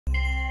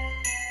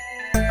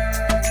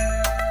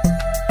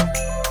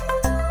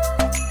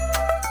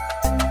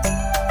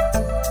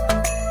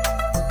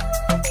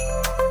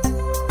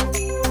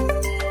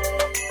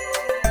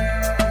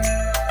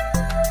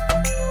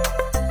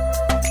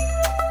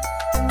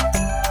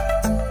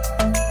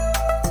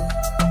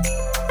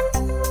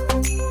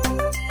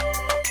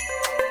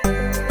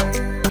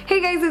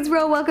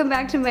welcome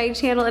back to my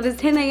channel. It is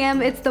 10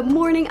 a.m. It's the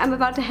morning. I'm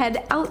about to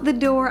head out the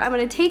door. I'm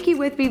gonna take you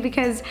with me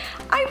because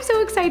I'm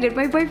so excited.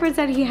 My boyfriend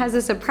said he has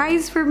a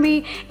surprise for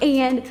me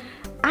and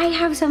I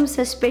have some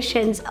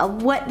suspicions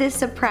of what this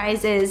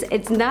surprise is.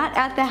 It's not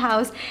at the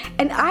house,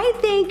 and I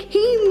think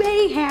he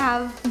may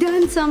have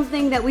done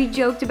something that we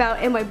joked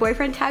about in my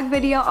boyfriend tag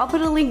video. I'll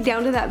put a link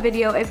down to that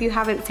video if you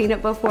haven't seen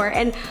it before.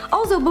 And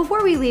also,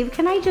 before we leave,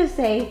 can I just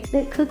say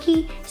that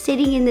Cookie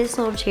sitting in this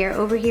little chair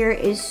over here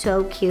is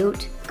so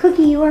cute.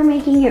 Cookie, you are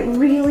making it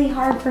really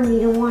hard for me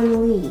to want to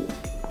leave.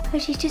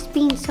 Because she's just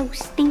being so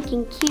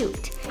stinking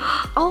cute.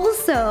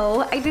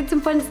 Also, I did some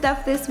fun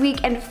stuff this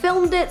week and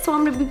filmed it, so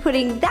I'm gonna be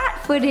putting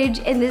that footage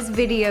in this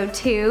video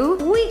too.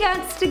 We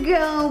got to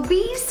go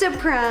be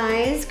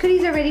surprised.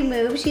 Cootie's already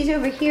moved. She's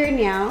over here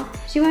now.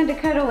 She wanted to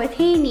cuddle with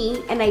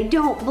Haney, and I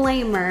don't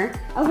blame her.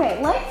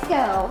 Okay, let's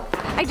go.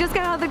 I just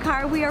got out of the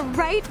car. We are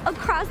right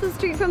across the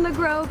street from the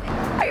Grove.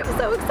 I am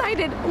so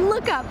excited.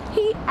 Look up.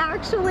 He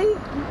actually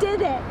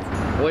did it.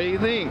 What do you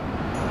think?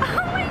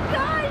 Oh my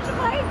gosh,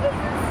 Mike, this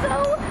is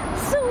so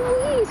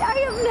sweet. I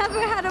have never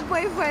had a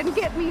boyfriend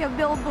get me a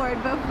billboard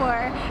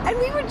before. And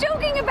we were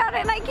joking about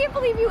it, and I can't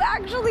believe you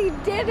actually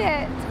did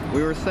it.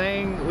 We were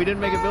saying we didn't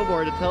make a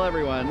billboard to tell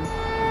everyone,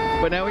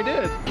 but now we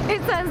did.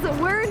 It says,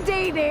 "We're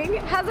dating,"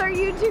 has our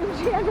YouTube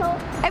channel.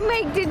 And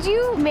Mike, did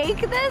you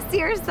make this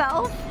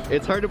yourself?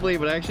 It's hard to believe,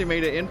 but I actually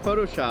made it in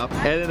Photoshop,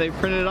 and then they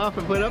printed it off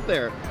and put it up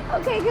there.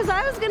 Okay, because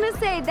I was gonna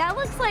say, that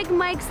looks like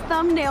Mike's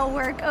thumbnail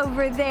work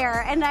over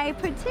there, and I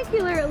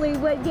particularly,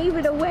 what gave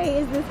it away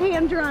is this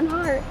hand-drawn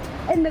heart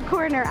in the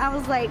corner. I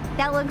was like,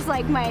 that looks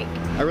like Mike.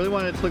 I really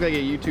wanted it to look like a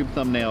YouTube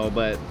thumbnail,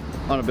 but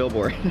on a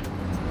billboard.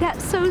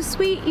 That's so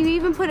sweet. You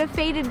even put a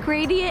faded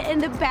gradient in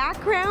the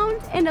background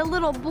and a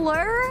little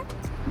blur.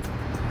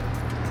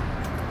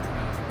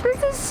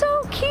 This is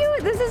so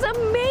cute. This is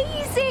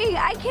amazing.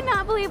 I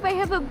cannot believe I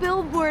have a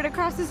billboard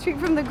across the street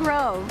from the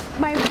Grove.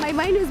 My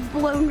mind is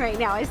blown right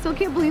now. I still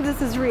can't believe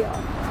this is real.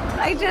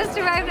 I just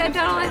arrived at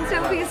Donald and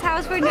Sophie's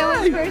house for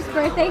Noah's first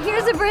birthday.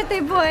 Here's a birthday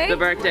boy. The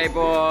birthday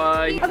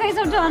boy. Okay,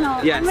 so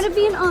Donald, yes. I'm gonna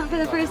be an aunt for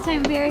the first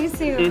time very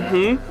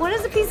soon. What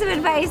is a piece of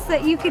advice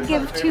that you could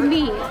give to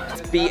me?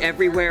 Be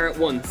everywhere at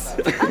once.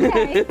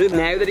 Okay.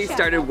 Now that he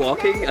started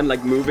walking and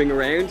like moving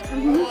around,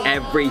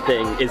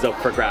 everything is up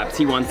for grabs.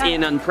 He wants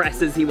in on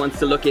presses, he wants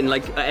to look in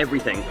like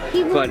everything.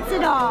 He wants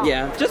it all.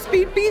 Yeah, just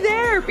be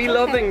there, be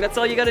loving. That's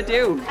all you gotta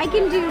do. I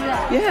can do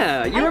that.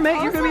 Yeah, you're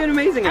gonna be an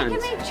amazing aunt. I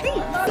can make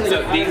treats.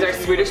 So these are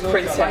Swedish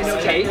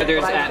princess cake.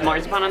 There's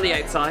marzipan on the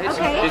outside.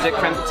 Okay. There's a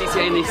creme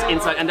patissier on the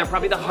inside, and they're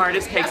probably the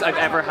hardest cakes I've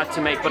ever had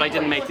to make, but I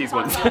didn't make these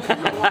ones.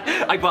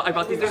 I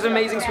bought these. There's an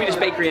amazing Swedish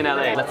bakery in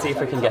LA. Let's see if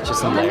we can get you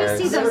some layers. Let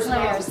me see those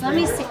layers. Let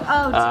me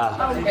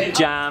see.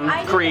 Jam,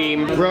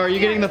 cream. Bro, are you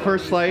getting the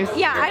first slice?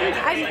 Yeah,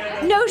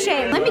 I'm no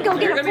shame. Let me go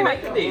get a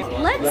fork.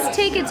 Let's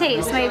take a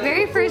taste. My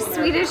very first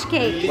Swedish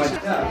cake.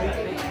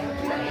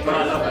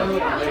 That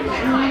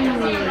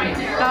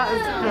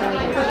is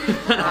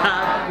good.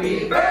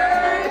 Happy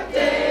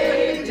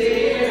birthday,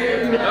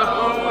 dear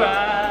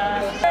Noah.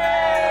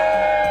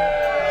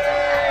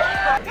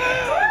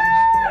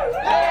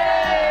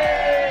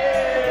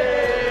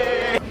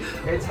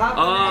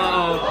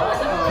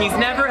 Oh, he's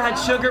never had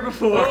sugar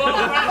before.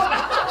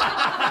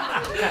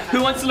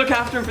 Who wants to look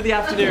after him for the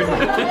afternoon?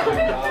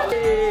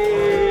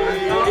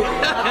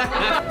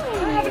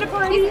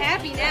 He's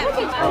happy now.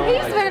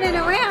 He's running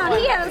around.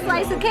 He had a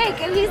slice of cake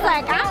and he's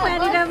like, I'm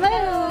ready to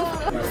move.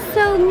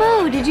 So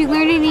Mo, did you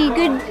learn any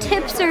good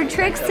tips or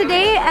tricks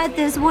today at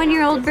this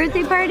one-year-old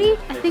birthday party?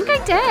 I think I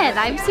did.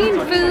 I've seen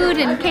food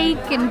and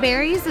cake and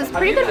berries as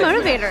pretty good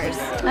motivators.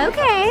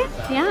 Okay.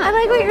 Yeah. I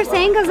like what you're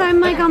saying because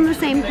I'm like on the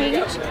same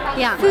page.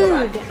 Yeah.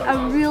 Food,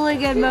 a really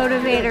good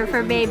motivator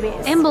for babies.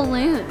 And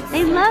balloons.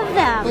 They love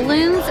them.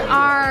 Balloons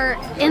are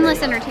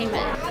endless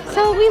entertainment.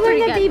 So we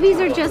learned that Pretty babies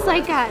are just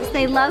like us.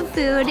 They love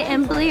food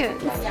and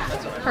balloons.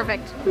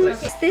 Perfect.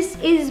 This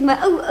is my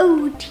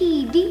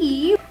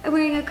OOTD. I'm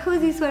wearing a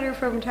cozy sweater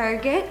from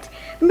Target.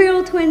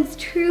 Merrill Twins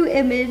True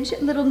Image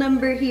little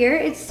number here.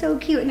 It's so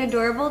cute and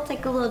adorable. It's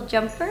like a little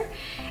jumper.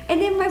 And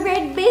then my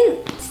red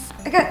boots.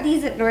 I got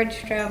these at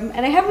Nordstrom,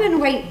 and I have them in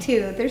white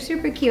too. They're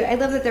super cute. I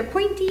love that they're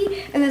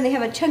pointy, and then they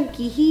have a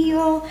chunky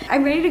heel.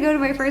 I'm ready to go to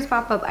my first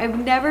pop-up. I've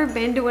never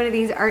been to one of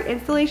these art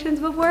installations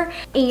before,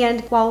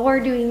 and while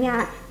we're doing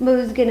that,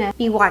 Mo's gonna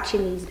be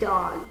watching these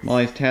dogs.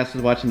 Molly's tasked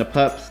with watching the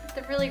pups. It's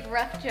a really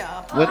rough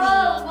job. What's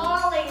Oh,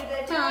 Molly,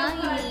 the dog.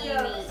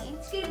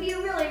 It's gonna be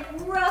a really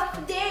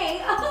rough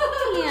day.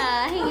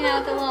 Yeah, hanging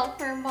out with a little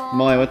fur ball.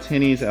 Molly, what's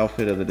Henny's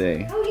outfit of the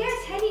day? Oh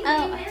yes, Henny, what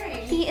are you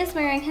wearing? He is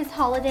wearing his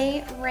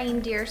holiday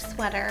reindeer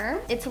sweater.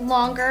 It's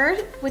longer,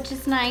 which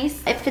is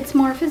nice. It fits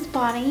more of his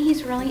body.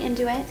 He's really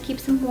into it.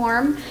 Keeps him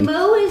warm.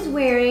 Mo is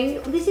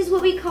wearing, this is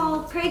what we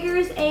call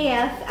Prager's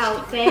AF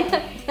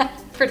outfit.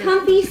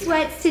 Comfy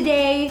sweats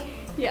today.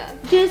 Yeah.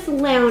 Just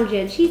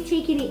lounging. She's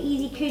taking it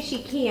easy because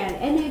she can.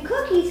 And then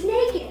Cookie's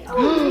naked.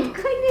 Oh my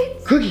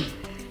goodness. Cookie!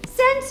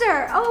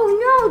 Censor. Oh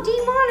no,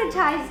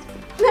 demonetized.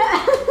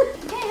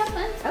 Okay, have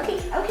fun.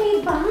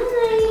 Okay, bye.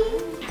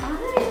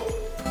 Bye.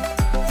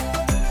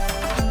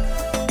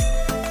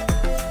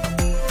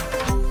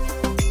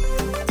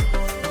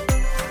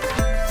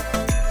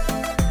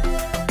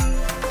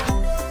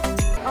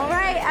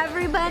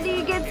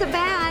 everybody gets a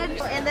badge.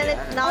 And then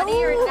it's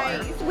naughty or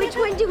nice. Which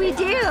one do we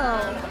do?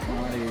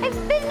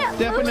 I've been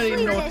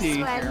Definitely mostly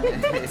naughty.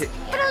 this one.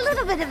 But a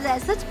little bit of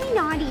this. Let's be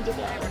naughty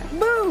today.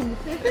 Boom.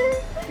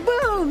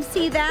 Boom.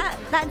 See that?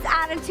 That's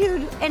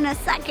attitude in a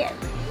second.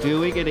 Do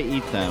we get to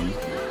eat them?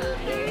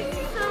 They're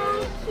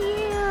so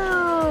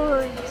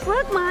cute.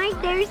 Look,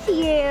 Mike, there's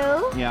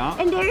you. Yeah.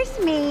 And there's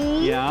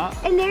me. Yeah.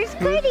 And there's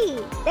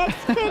Goody.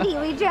 That's Goody.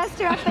 We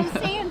dressed her up as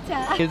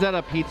Santa. Is that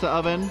a pizza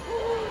oven?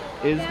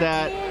 Is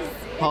that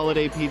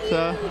holiday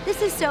pizza?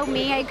 This is so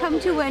me. I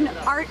come to an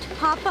art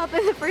pop-up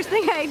and the first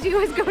thing I do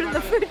is go to the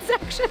food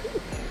section.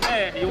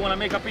 Hey, you want to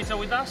make a pizza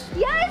with us?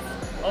 Yes.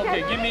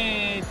 Okay, give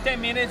me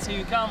 10 minutes and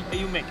you come and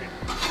you make it.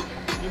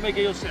 You make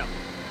it yourself.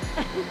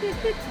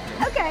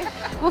 Okay.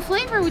 What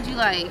flavor would you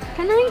like?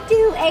 Can I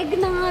do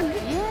eggnog?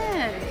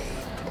 Yes.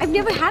 I've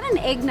never had an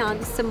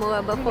eggnog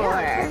Samoa before.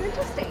 Yeah, it's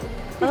interesting.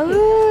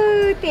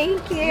 Oh,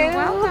 thank you. You're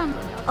welcome.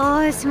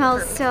 Oh, it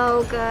smells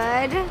so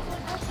good.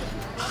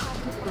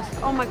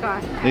 Oh my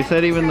god. They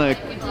said even the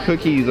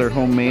cookies are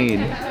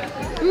homemade.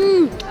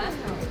 Mmm.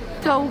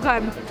 So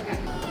good.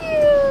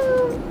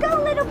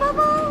 Go, little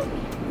bubble.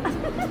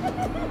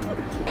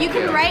 You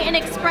can write an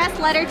express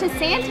letter to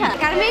Santa.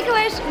 Gotta make a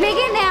wish. Make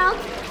it now.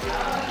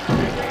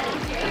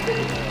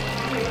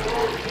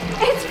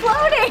 It's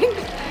floating.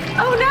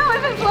 Oh no,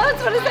 if it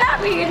floats, what does that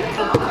mean?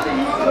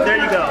 There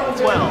you go,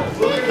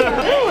 12. Ooh,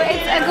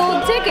 it's a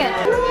gold ticket.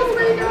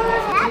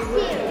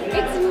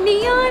 It's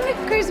neon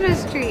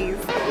Christmas trees.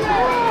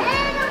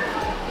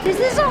 This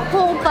is a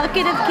whole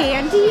bucket of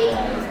candy.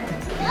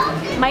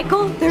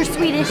 Michael, they're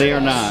Swedish. They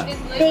are not.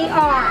 They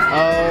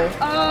are.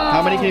 Oh.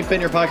 How many can you fit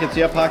in your pockets? Do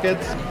you have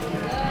pockets?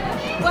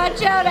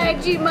 Watch out,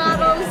 IG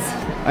models.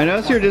 I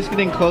notice you're just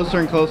getting closer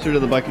and closer to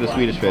the bucket of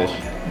Swedish fish.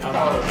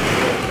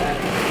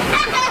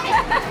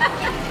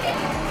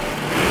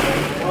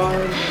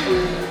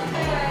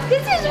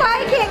 This is why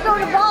I can't go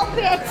to ball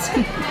pits.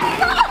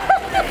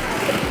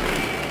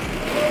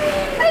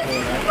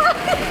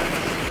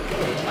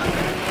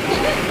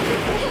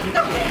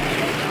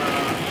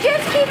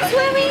 Just keep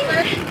swimming.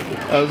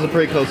 That was a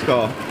pretty close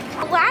call.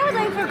 What I would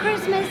like for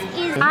Christmas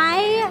is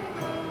I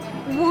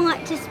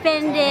want to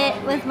spend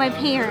it with my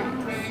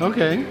parents.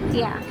 Okay.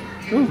 Yeah.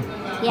 Ooh.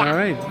 Yeah. All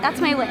right. That's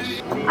my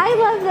wish. I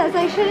love this.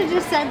 I should have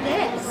just said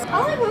this.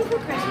 All I want for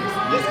Christmas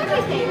is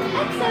everything.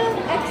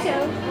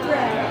 XOXO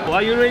bro.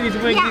 Are you ready to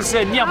make Yeah, this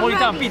I'm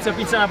Neapolitan ready.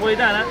 pizza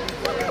napoletana?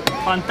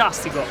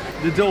 Fantastico.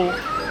 The dough,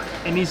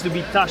 it needs to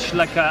be touched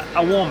like a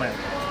woman.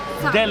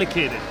 So,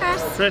 Delicate.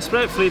 Press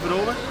play, flip it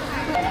over.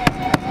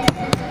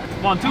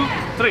 1, 2,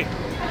 3.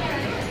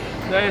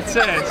 That's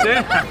it,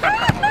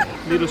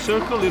 see? Little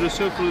circle, little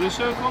circle, little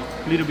circle.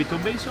 Little bit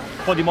of basil.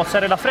 Un po' di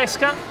mozzarella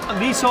fresca.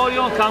 This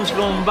oil comes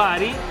from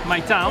Bari, my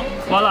town.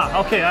 Voila,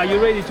 okay, are you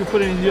ready to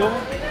put it in the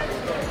oven?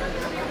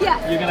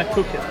 Yeah. You're gonna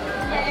cook it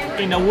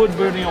in a wood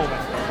burning oven.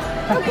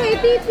 Okay,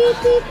 beep, beep,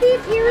 beep,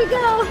 beep. Here we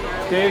go.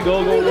 Okay,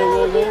 go, go,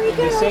 go, go, go. In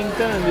the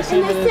center, in the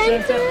center, in the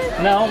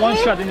center. Now, one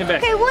shot in the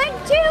back. Okay, 1,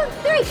 2,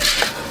 3.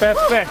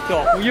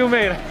 Perfecto, you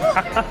made it.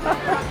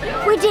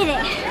 We did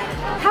it.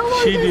 How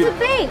long She does did it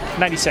bake?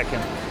 90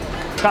 seconds.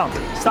 Count.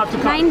 Start to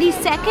count. 90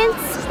 seconds?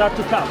 Start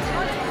to count.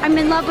 I'm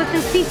in love with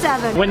this pizza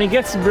oven. When it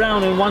gets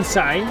brown on one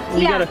side,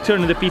 we Yeah. gotta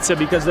turn the pizza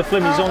because the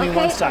flame is only okay,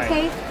 one side.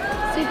 Okay,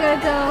 so you gotta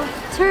go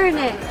turn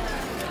it.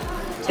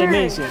 Turn.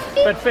 Amazing.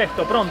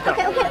 Perfetto, pronta.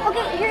 Okay, okay,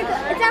 okay, here it goes.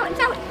 It's out, it's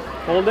out.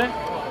 Hold it.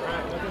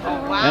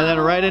 And then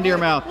right into your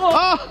mouth.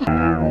 Oh!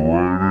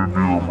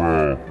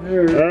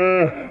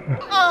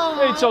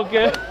 It's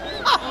okay.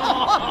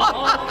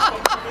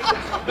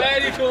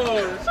 Very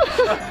cool.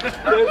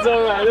 That's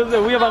alright.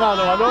 We have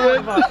another one.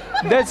 Don't worry.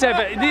 That's it.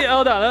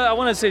 Hold on. I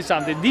want to say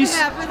something. This,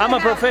 I'm a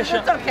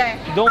professional. It's okay.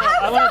 Don't.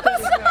 I want to.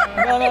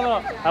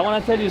 No. I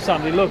want to tell you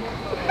something. Look,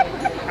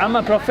 I'm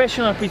a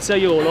professional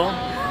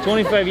pizzaiolo.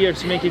 25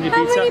 years making the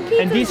How pizza, many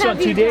and this pizzas one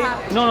have you today.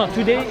 dropped? No,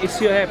 today it's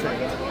still happening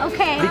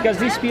Okay. because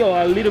these people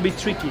are a little bit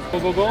tricky. Go,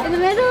 go, go. In the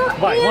middle.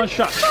 Right, and one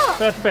shot. go.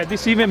 Perfect.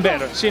 This is even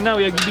better. See, now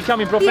you're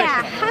becoming professional.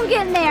 Yeah, I'm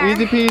getting there.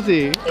 Easy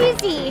peasy.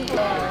 Easy.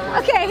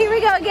 Okay, here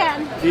we go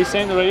again. This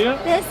end right here.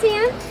 This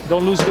hand.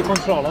 Don't lose the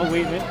control. Oh,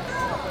 wait.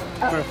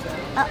 Perfect.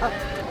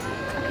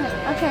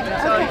 Okay.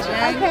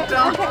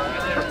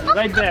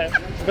 Right there.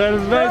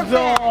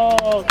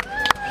 Perfetto.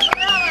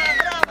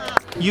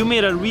 You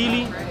made a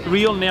really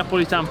real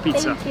Neapolitan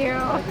pizza. Thank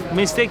you.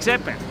 Mistakes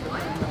happen.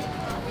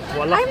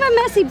 Voila. I'm a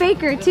messy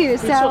baker too,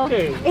 so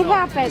okay. it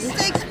happens.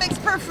 Mistakes makes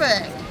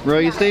perfect. Bro,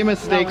 you say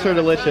mistakes are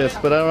delicious,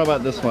 but I don't know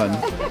about this one.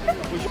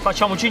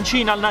 Facciamo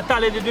cincina al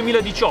Natale del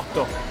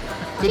 2018.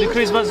 To the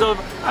Christmas of...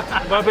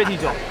 Buon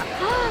appetito.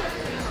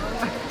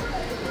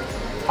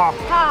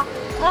 Aha.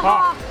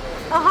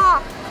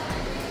 Aha.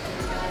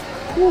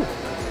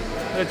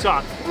 That's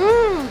hot.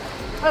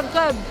 It's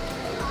good.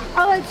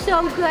 Oh, it's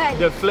so good.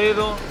 The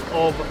flavor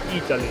of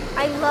Italy.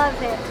 I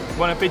love it.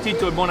 Buon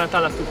appetito e buon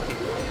Natale a tutti.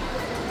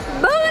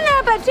 Bon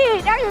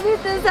appetit! I can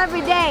eat this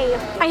every day.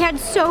 I had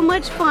so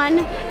much fun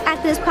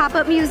at this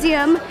pop-up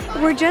museum.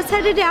 We're just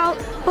headed out.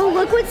 Oh,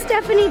 look what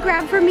Stephanie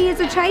grabbed for me. It's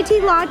a chai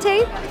tea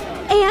latte.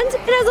 And it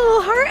has a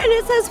little heart and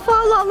it says Fa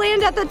La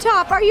Land at the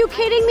top. Are you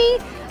kidding me?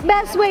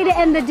 Best way to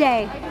end the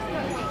day.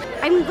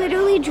 I'm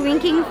literally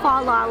drinking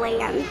Fa La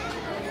Land.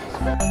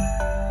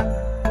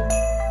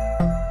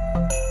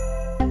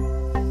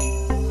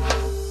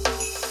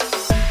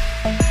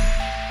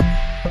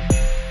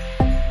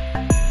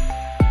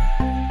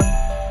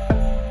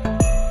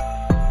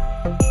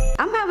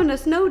 I'm having a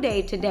snow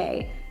day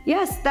today.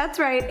 Yes, that's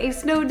right, a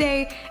snow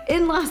day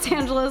in Los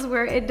Angeles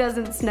where it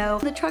doesn't snow.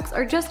 The trucks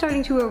are just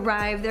starting to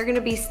arrive. They're gonna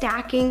be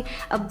stacking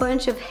a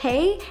bunch of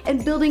hay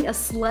and building a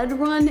sled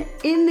run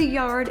in the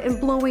yard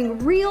and blowing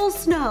real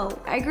snow.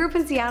 I grew up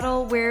in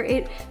Seattle where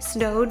it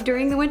snowed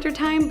during the winter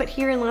time, but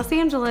here in Los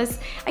Angeles,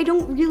 I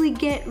don't really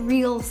get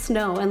real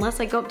snow unless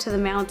I go up to the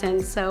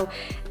mountains. So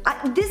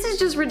this is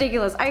just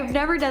ridiculous. I've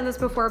never done this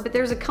before, but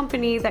there's a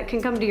company that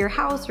can come to your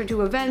house or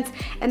to events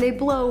and they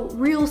blow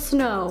real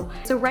snow.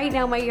 So right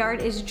now my yard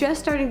is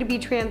just starting to be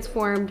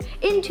transformed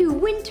into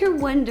winter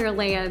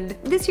wonderland.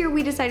 This year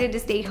we decided to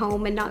stay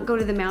home and not go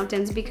to the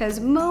mountains because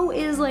Mo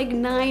is like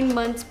 9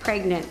 months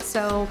pregnant,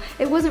 so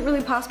it wasn't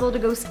really possible to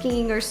go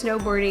skiing or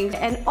snowboarding.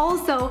 And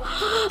also,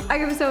 I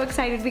am so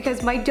excited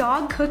because my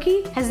dog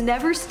Cookie has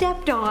never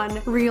stepped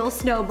on real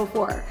snow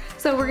before.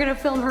 So we're gonna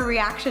film her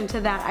reaction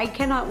to that. I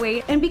cannot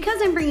wait. And because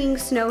I'm bringing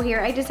snow here,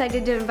 I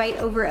decided to invite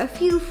over a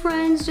few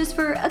friends just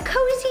for a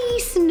cozy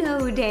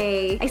snow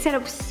day. I set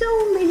up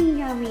so many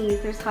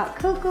yummies. There's hot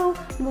cocoa,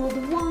 mulled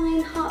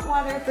wine, hot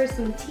water for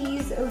some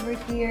teas over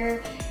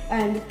here.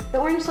 And the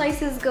orange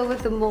slices go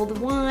with the mulled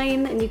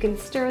wine, and you can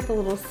stir with a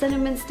little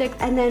cinnamon stick.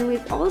 And then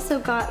we've also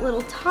got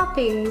little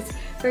toppings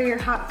for your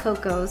hot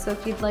cocoa. So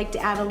if you'd like to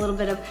add a little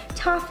bit of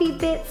toffee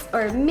bits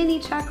or mini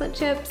chocolate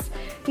chips,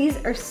 these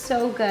are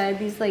so good.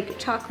 These like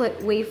chocolate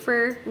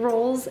wafer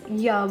rolls,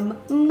 yum.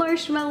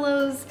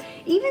 Marshmallows,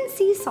 even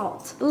sea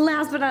salt.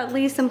 Last but not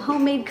least, some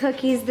homemade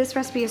cookies. This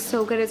recipe is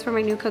so good, it's from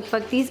my new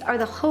cookbook. These are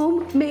the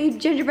homemade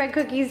gingerbread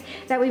cookies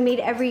that we made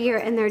every year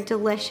and they're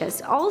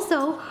delicious.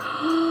 Also,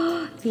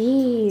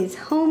 these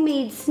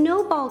homemade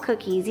snowball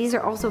cookies. These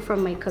are also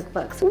from my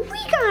cookbooks.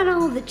 We got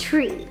all the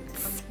treats.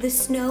 The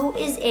snow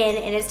is in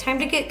and it's time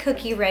to get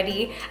Cookie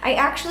ready. I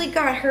actually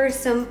got her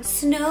some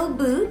snow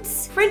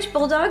boots. French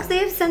bulldogs, they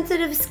have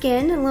sensitive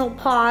skin and little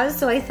paws,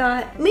 so I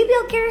thought maybe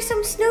I'll get her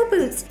some snow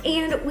boots.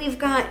 And we've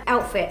got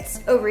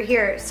outfits over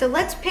here. So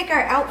let's pick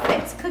our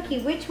outfits.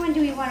 Cookie, which one do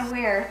we want to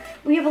wear?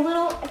 We have a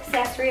little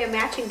accessory, a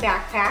matching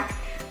backpack,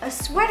 a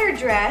sweater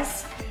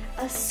dress,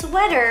 a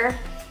sweater,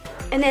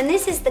 and then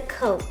this is the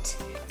coat.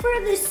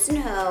 For the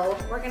snow,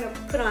 we're gonna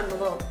put on the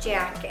little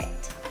jacket.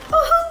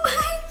 Oh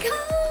my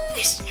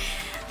gosh!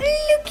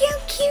 Look how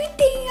cute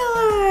they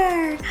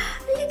are!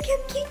 Look how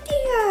cute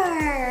they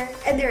are!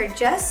 And they're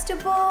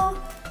adjustable.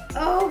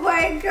 Oh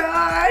my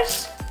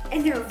gosh!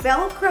 And they're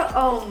Velcro.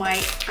 Oh my,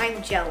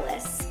 I'm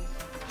jealous.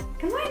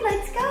 Come on,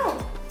 let's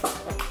go.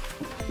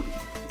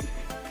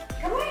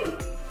 Come on.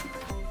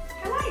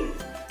 Come on.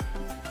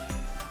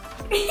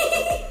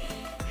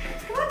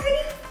 Come on,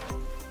 Goody.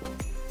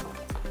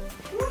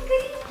 Come on,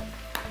 Goody.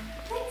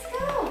 Let's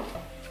go.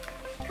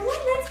 Come on,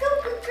 let's go.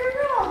 Good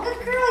girl. Good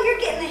girl. You're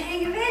getting the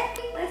hang of it.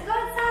 Let's go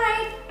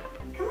outside.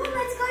 Come on,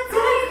 let's go outside.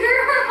 Good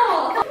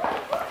girl.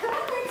 Come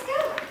on, let's go.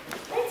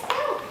 Let's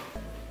go.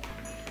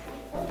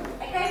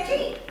 I got a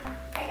treat.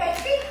 I got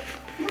a treat.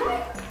 Come on.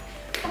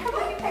 Come on.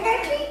 I got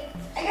a treat.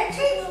 I got a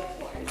treat.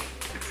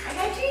 I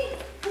got a treat.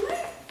 Come on.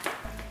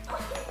 Oh,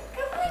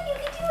 come on. You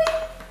can do it.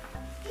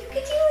 You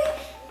can do it.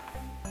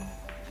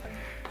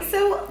 So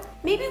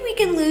maybe we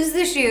can lose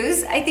the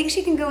shoes. I think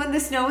she can go in the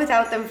snow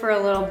without them for a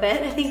little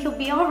bit. I think you'll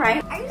be all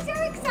right. I'm so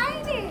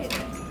excited.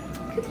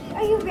 Cookie,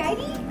 are you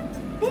ready?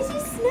 This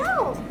is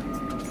snow.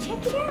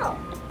 Check it out.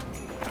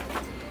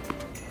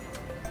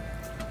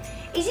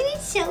 Isn't it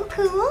so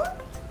cool?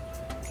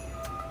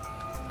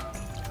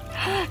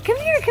 Come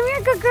here,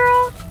 good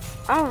girl.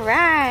 All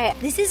right.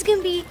 This is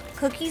gonna be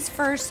Cookie's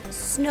first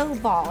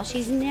snowball.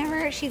 She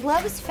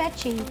loves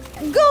fetching.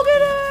 Go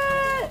get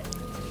it!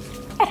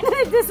 And then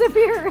it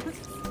disappears.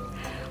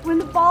 When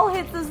the ball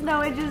hits the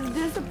snow, it just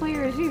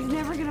disappears. She's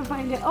never gonna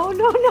find it. Oh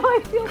no, I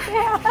feel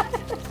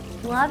bad.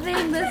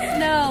 Loving the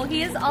snow.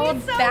 He is all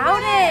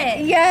about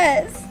it.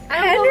 Yes.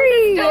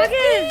 Henry, look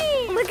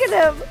at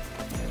him.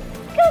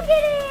 Go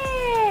get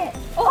it.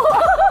 Oh.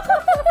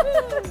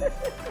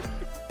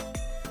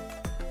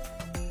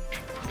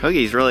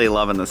 Cookie's really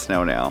loving the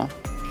snow now.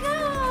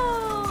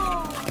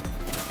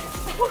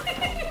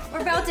 We're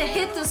about to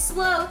hit the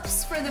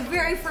slopes for the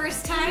very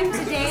first time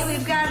today.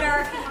 We've got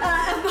our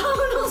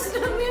abominable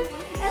snowman.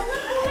 And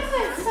look at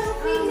him,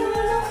 Sophie,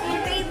 Noah,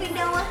 and baby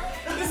Noah.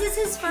 This is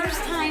his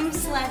first time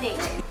sledding.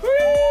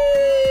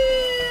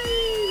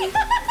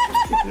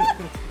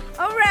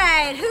 All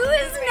right, who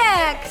is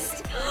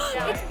next?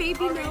 It's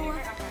baby Noah.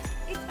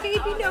 It's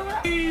baby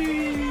Noah.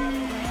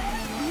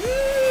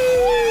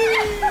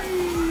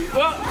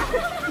 Oh,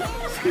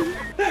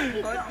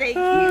 thank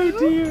you. Oh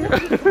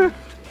dear.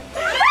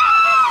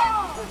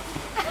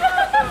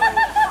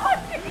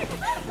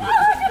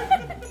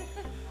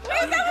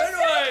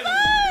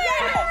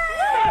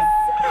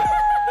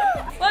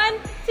 One,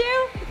 two,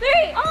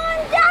 three.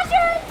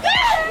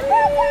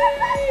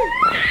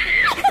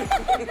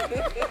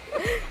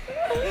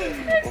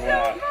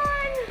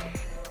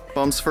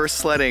 Mom's first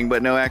sledding,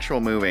 but no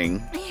actual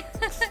moving.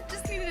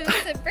 Just needed a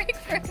sit break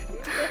for him.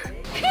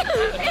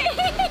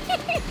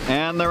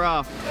 And they're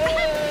off.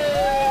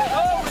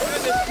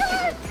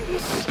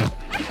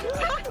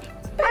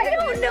 I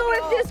don't know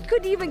if this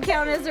could even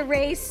count as a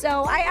race,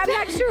 so I'm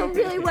not sure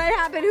really what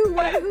happened, who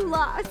won, who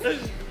lost.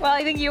 Well,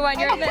 I think you won.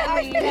 You're in the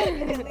lead.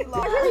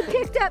 I really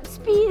picked up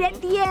speed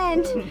at the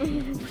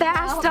end.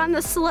 Fast on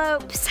the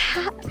slopes.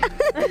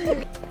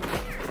 I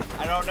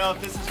don't know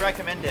if this is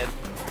recommended.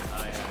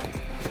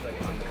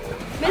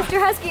 Mr.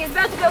 Husky is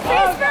about to go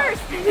face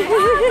first.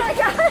 Oh my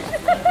God.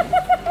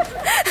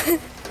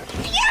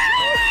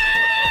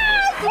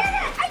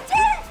 I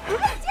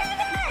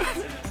did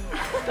it!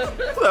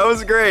 That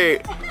was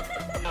great.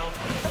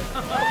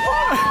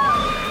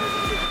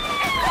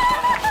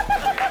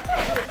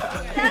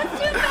 That's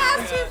too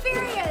fast, too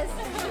furious.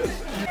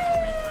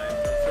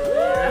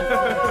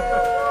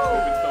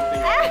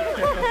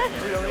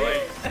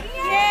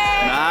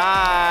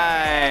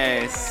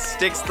 Nice.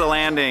 Sticks the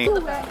landing.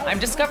 I'm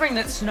discovering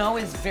that snow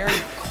is very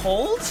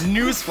cold.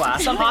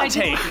 Newsflash, hot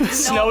take.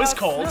 Snow is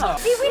cold.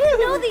 See, we didn't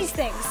know these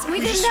things. We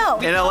didn't know.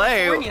 In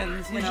LA,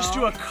 We just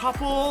do a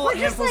couple We're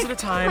just handfuls like, at a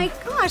time. oh my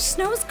gosh,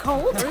 snow's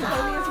cold.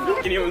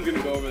 Anyone's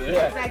gonna go over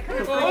there.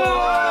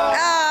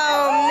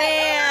 Oh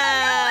man!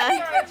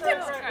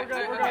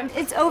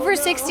 It's over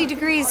 60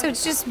 degrees, so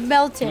it's just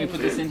melting. Can we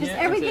put this in here?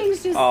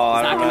 Everything's just. oh,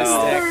 I Not don't gonna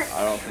know. stick.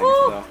 I don't think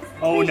so.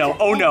 Oh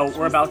no,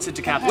 we're about to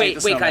decapitate the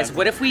Wait, snowman. guys,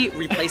 what if we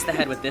replace the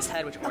head with this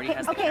head, which already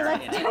has the Okay, carrot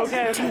let's in do it?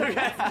 it.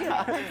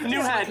 Okay.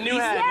 New head.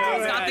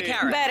 It's not the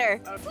carrot. Better.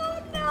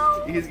 Oh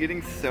no! He's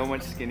getting so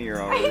much skinnier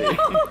already.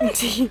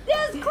 This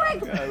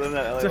quick! I love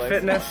that LA It's a life.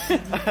 fitness.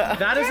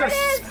 That is a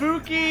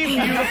spooky,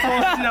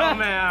 beautiful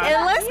snowman. It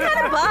looks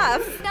kind of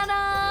buff.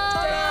 Ta-da!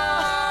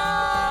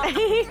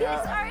 These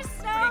are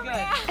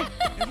snowman.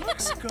 It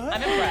looks good.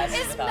 I'm impressed.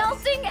 It's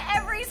melting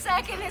every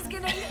second. It's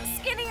getting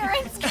skinnier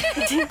and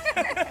skinnier.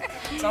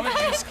 It's on a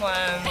juice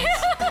cleanse.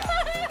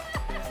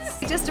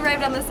 We just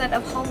arrived on the set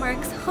of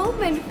Hallmark's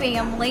Home and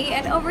Family,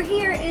 and over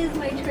here is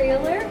my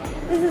trailer.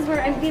 This is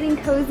where I'm getting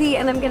cozy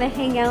and I'm gonna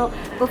hang out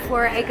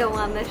before I go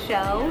on the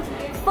show.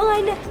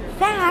 Fun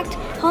fact,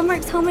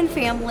 Hallmark's Home and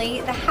Family,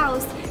 the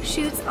house,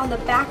 shoots on the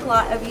back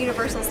lot of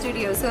Universal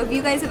Studios. So if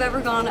you guys have ever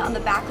gone on the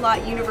back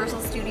lot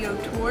Universal Studio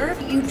tour,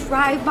 you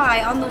drive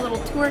by on the little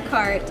tour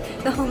cart,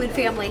 the Home and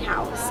Family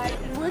house.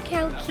 Look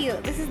how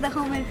cute. This is the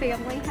Home and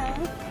Family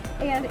house,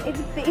 and it's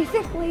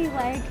basically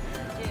like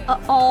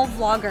an all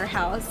vlogger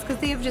house because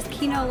they have just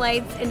Kino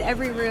lights in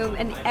every room,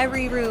 and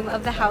every room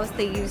of the house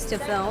they use to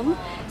film.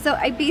 So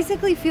I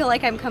basically feel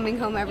like I'm coming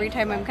home every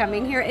time I'm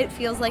coming here. It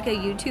feels like a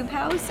YouTube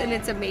house and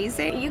it's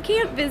amazing. You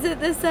can't visit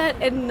this set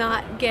and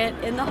not get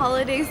in the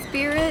holiday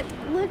spirit.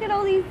 Look at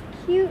all these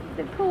cute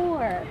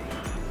decor.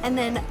 And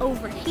then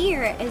over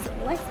here is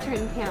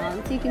Western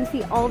Town, so you can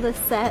see all the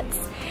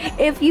sets.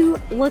 If you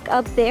look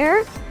up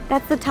there,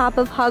 that's the top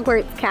of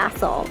Hogwarts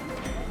Castle.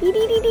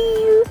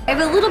 I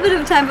have a little bit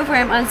of time before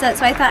I'm on set,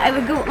 so I thought I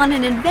would go on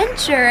an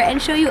adventure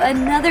and show you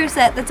another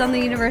set that's on the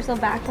Universal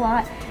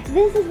backlot.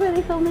 This is where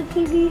they filmed the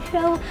TV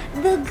show,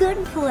 The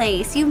Good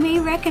Place. You may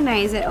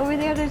recognize it. Over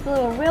there, there's a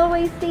little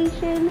railway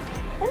station.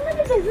 And look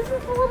at this, this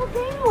is the little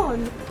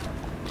town.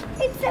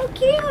 It's so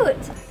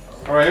cute.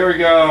 All right, here we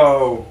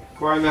go.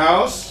 Quiet in the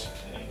house.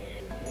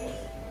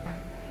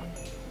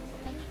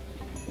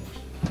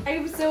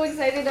 I'm so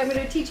excited. I'm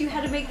going to teach you how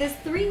to make this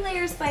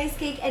 3-layer spice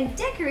cake and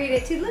decorate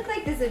it to look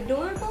like this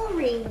adorable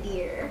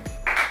reindeer.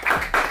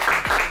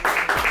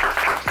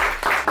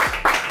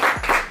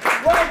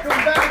 Welcome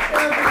back,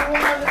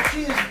 everyone.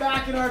 She is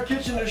back in our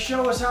kitchen to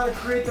show us how to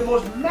create the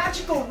most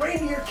magical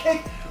reindeer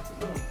cake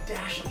with a little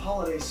dash of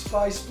holiday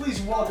spice.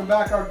 Please welcome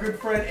back our good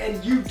friend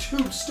and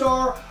YouTube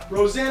star,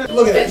 Rosanna.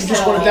 Look at that. You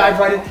just want to dive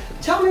right in.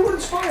 Tell me what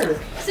inspired it.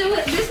 So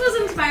this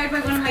was inspired by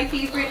one of my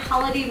favorite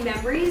holiday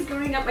memories.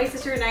 Growing up, my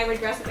sister and I would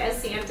dress up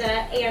as Santa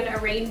and a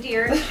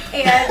reindeer,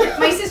 and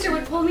my sister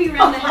would pull me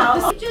around the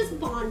house. We just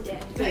bonded.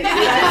 That's true.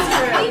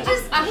 We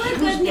just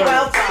would.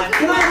 Well done.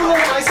 Can I have a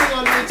little icing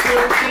on me too?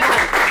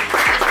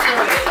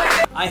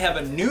 I have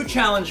a new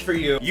challenge for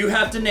you. You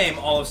have to name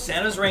all of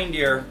Santa's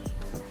reindeer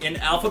in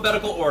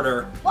alphabetical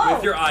order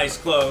with your eyes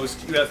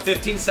closed. You have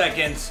 15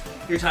 seconds.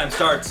 Your time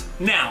starts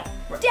now.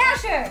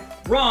 Dasher.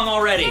 Wrong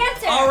already.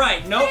 Dancer. All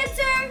right, nope.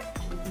 Dancer.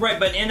 Right,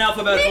 but in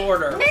alphabetical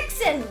order.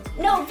 Vixen.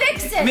 No,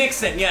 Vixen.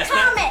 Mixin, yes.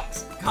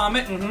 Comet.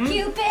 Comet,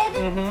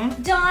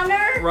 Cupid.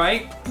 Donner.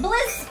 Right.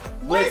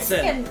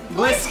 Bliskin.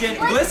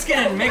 Bliskin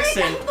and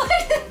Mixin,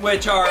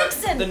 which are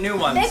Vixen. the new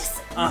ones.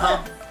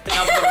 Uh-huh. In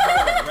alphabetical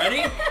order.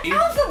 Ready?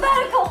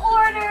 Alphabetical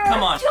order.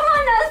 Come on.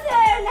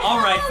 Jonathan. All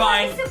right, how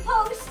fine. am I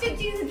supposed to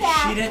do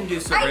that? She didn't do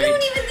so I great.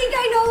 don't even think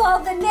I know all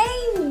the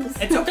names.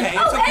 It's okay,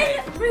 Oh, it's okay.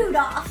 and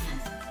Rudolph.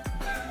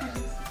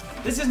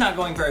 This is not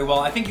going very well.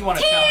 I think you want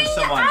to challenge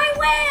someone. I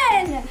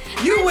win.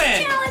 You Let's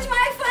win. challenge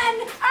my friend.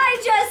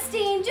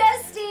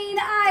 Justine,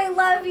 I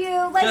love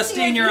you. Let's see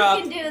Justine, if you're you up.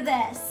 can do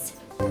this.